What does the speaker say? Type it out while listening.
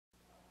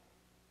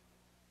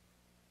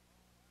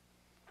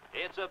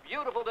It's a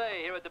beautiful day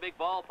here at the big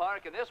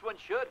ballpark, and this one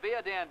should be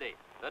a dandy.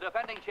 The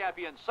defending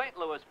champion St.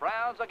 Louis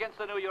Browns against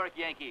the New York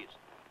Yankees.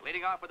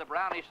 Leading off with the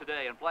Brownies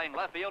today and playing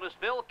left field is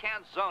Phil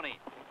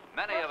Canzoni.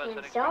 Many of us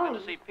had expected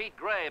to see Pete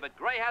Gray, but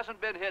Gray hasn't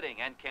been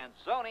hitting, and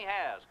Canzoni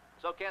has.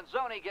 So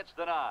Canzoni gets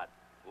the nod.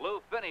 Lou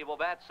Finney will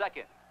bat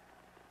second.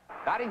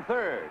 Batting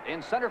third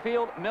in center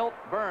field, Milt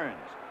Byrnes.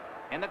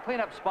 In the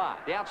cleanup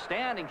spot, the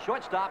outstanding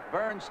shortstop,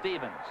 Byrnes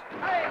Stevens.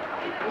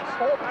 It's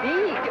so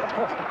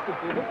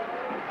big.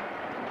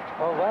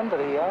 No wonder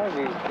he always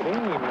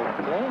dreamed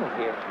of playing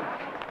here.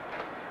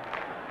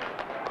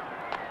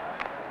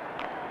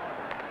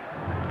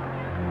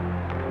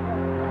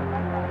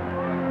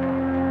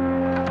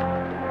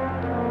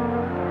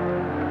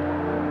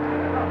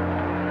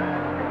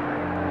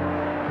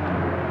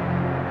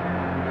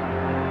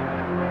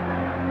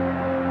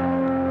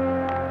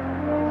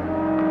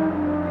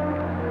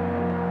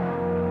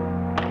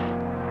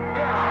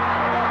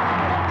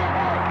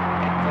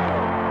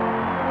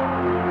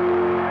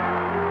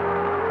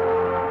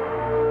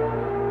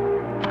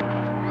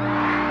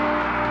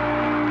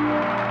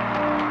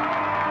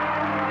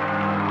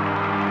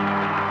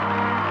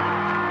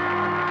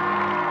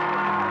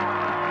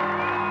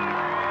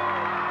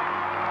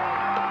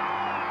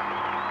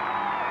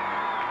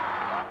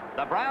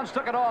 The Browns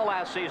took it all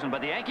last season,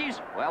 but the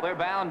Yankees, well, they're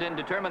bound and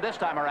determined this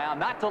time around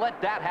not to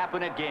let that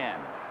happen again.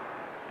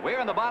 We're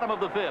in the bottom of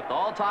the fifth,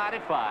 all tied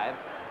at 5.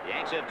 The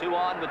Yanks have 2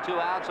 on with 2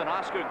 outs, and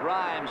Oscar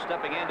Grimes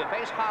stepping in to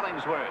face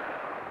Hollingsworth.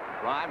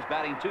 Grimes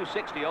batting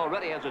 .260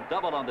 already has a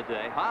double on the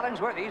day.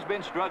 Hollingsworth, he's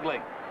been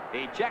struggling.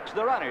 He checks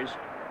the runners.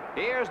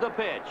 Here's the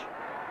pitch.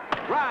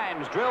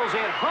 Grimes drills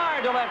in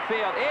hard to left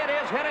field. It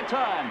is hit a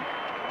ton.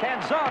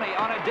 Canzoni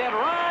on a dead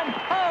run.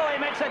 Oh, he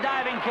makes a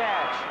diving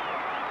catch.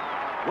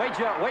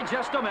 Wait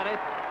just a minute.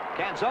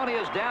 Canzoni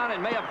is down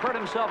and may have hurt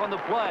himself on the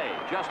play.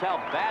 Just how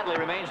badly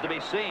remains to be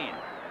seen.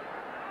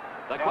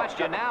 The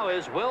question now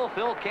is, will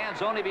Phil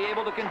Canzoni be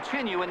able to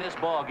continue in this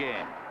ball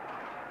game?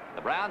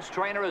 The Browns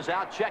trainer is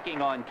out checking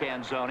on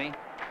Canzoni.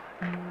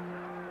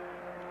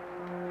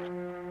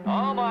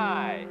 Oh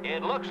my,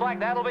 it looks like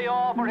that'll be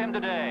all for him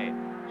today.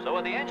 So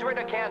with the injury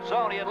to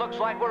Canzoni, it looks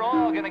like we're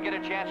all going to get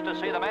a chance to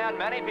see the man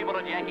many people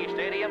at Yankee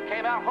Stadium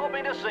came out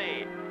hoping to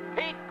see,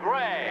 Pete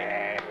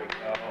Gray. There we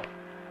go.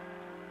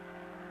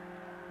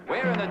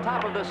 We're in the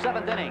top of the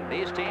 7th inning.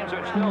 These teams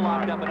are still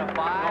locked up in a 5-5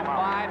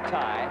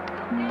 tie.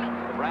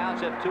 The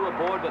Browns have 2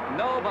 aboard with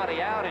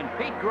nobody out, and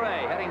Pete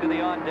Gray heading to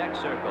the on-deck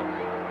circle.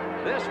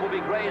 This will be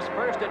Gray's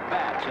first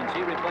at-bat since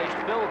he replaced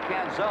Phil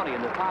Canzoni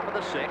in the top of the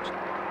 6th.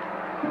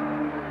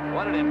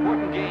 What an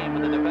important game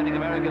for the defending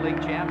American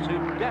League champs who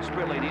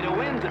desperately need a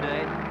win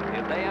today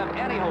if they have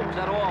any hopes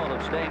at all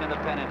of staying in the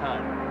pennant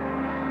hunt.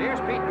 Here's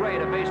Pete Gray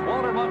to face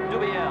Walter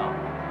Dubiel.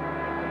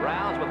 The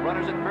Browns with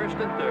runners at first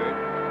and third.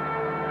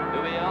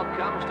 Dubiel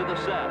comes to the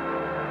set,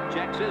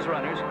 checks his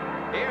runners.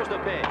 Here's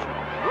the pitch.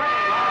 Gray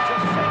lines a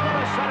single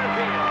to center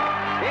field.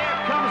 Here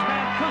comes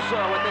Mancuso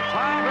with the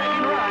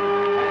time-breaking run,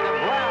 and the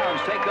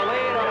Browns take the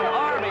lead on an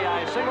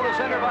RBI single to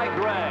center by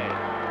Gray.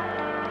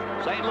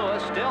 St.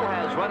 Louis still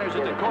has runners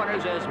at the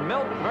corners as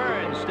Milt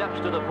Byrnes steps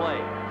to the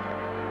plate.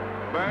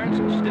 Byrnes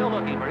still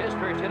looking for his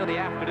first hit of the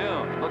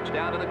afternoon. Looks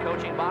down to the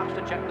coaching box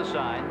to check the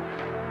sign.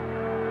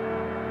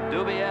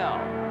 Dubiel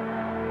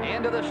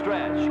into the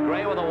stretch.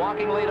 Gray with a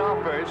walking lead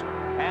off first.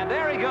 And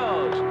there he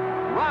goes.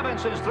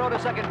 Robinson's throw to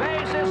second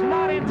base is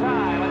not in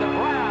time. And the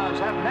Browns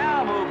have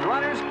now moved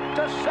runners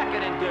to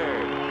second and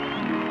third.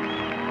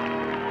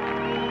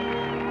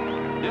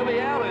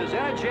 Dubiel is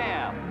in a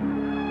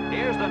jam.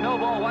 Here's the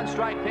no-ball,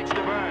 1-strike pitch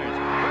to Byrnes.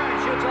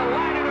 Byrnes shoots a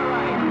line to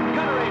right.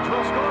 Goodrich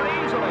will score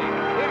easily.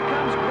 Here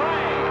comes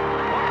Gray.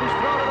 Morton's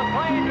throw to the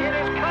plate. It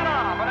is cut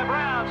off, and the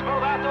Browns move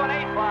out to an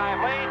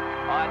 8-5 lead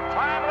on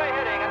timely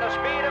hitting and the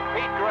speed of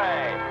Pete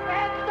Gray.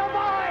 It's the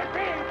boy,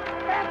 Pete!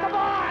 It's the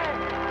boy!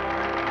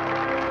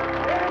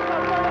 It's the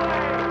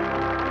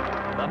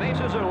boy! The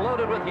bases are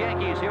loaded with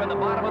Yankees here in the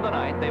bottom of the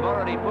 9th. They've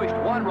already pushed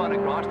 1 run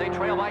across. They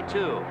trail by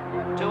 2.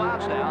 2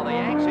 outs now. The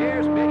Yanks.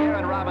 Here's Big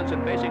Aaron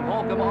Robinson facing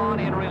Holcomb on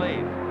in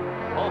relief.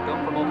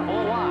 Holcomb from a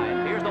full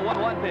line. Here's the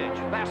 1-1 pitch.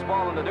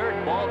 Fastball in the dirt.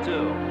 Ball 2.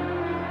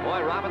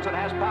 Boy, Robinson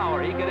has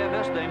power. He could end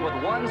this thing with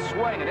 1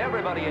 swing, and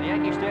everybody in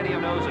Yankee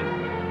Stadium knows it.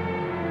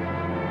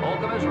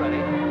 Holcomb is ready.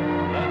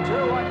 The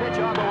 2-1 pitch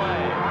on the way.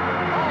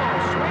 Oh,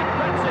 sweet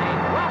Betsy.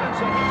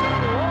 Robinson hits it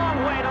a long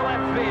way to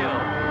left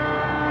field.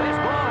 This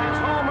ball has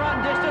home run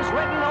distance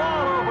written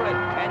all over it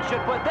and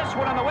should put this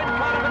one on the win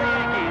column for the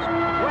Yankees.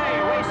 Gray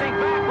racing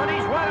back, but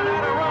he's running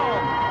out of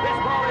room. This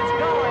ball is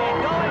going,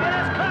 and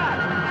it's caught.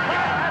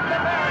 Caught at the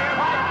barrier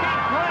by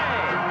Pete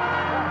Gray.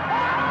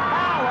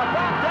 How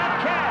about that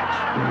catch?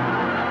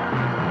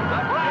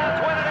 The Browns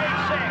win at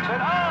 8-6,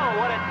 and oh,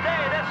 what a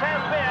day this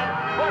has been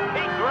for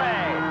Pete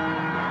Gray.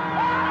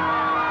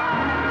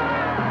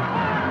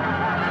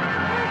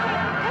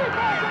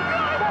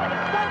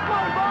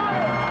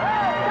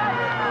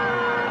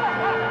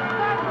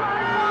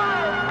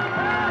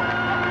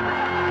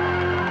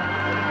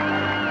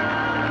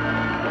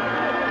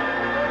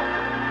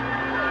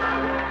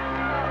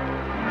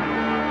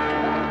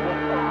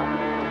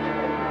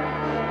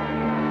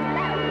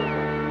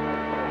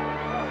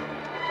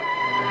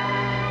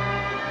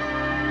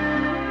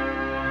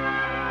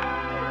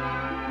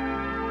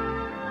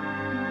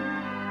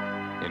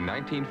 In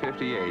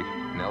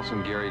 1958,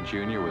 Nelson Gary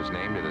Jr. was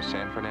named to the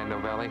San Fernando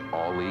Valley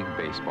All-League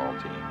Baseball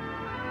team.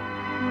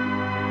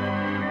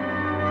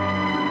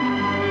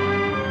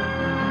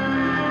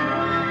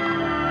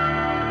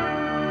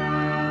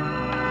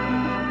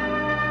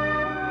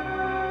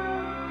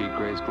 Pete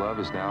Gray's glove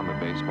is now in the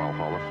Baseball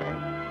Hall of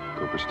Fame,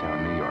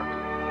 Cooperstown, New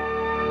York.